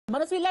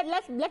Manasvi,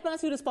 let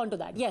Manasvi respond to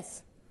that.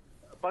 Yes.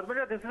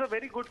 Padmaja, this is a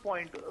very good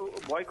point.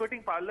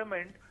 Boycotting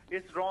parliament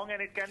is wrong and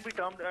it can be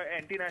termed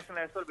anti-national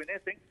as per Vinay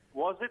Singh.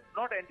 Was it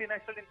not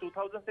anti-national in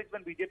 2006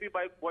 when BJP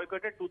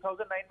boycotted,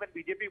 2009 when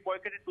BJP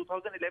boycotted,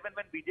 2011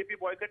 when BJP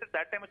boycotted?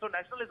 That time it was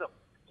nationalism.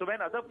 So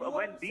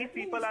when these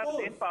people are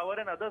in power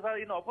and others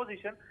are in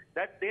opposition,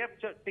 that they have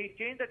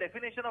changed the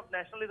definition of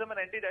nationalism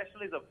and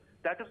anti-nationalism.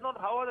 That is not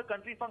how the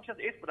country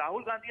functions. If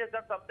Rahul Gandhi has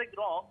done something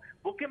wrong,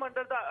 book him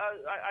under the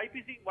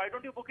IPC. Why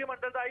don't you book him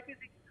under the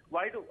IPC?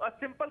 A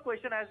simple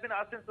question has been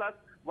asked since last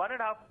 1.5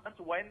 months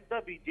when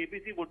the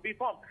JPC would be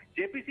formed.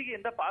 JPC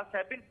in the past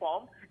have been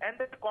formed and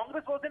the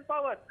Congress was in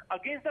power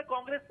against the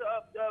Congress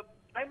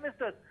Prime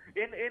Ministers.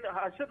 In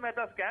Harshad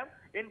Mehta scam,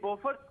 in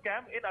Beaufort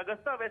scam, in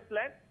Augusta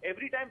Westland,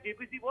 every time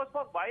JPC was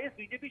formed. Why is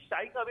BJP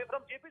shying away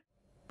from JPC?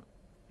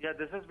 Yeah,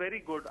 this is very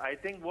good. I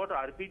think what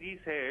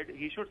RPG said,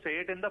 he should say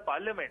it in the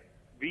parliament.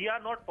 We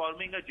are not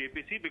forming a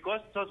JPC because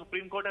the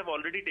Supreme Court have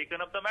already taken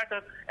up the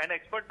matter. An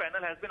expert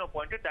panel has been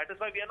appointed. That is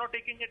why we are not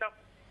taking it up.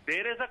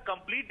 There is a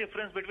complete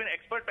difference between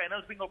expert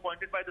panels being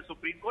appointed by the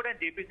Supreme Court and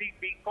JPC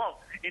being formed.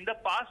 In the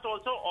past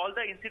also, all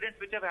the incidents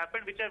which have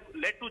happened, which have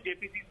led to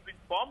JPC being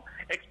formed,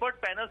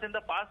 expert panels in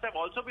the past have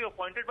also been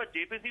appointed, but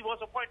JPC was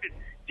appointed.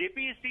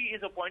 JPC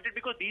is appointed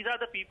because these are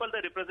the people,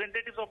 the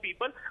representatives of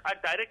people are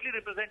directly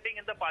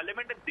representing in the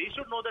parliament, and they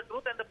should know the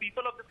truth, and the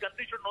people of this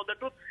country should know the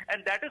truth,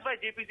 and that is why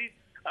JPC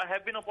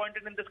have been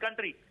appointed in this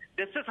country.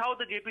 This is how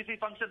the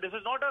JPC functions. This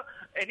is not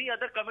any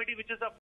other committee which is a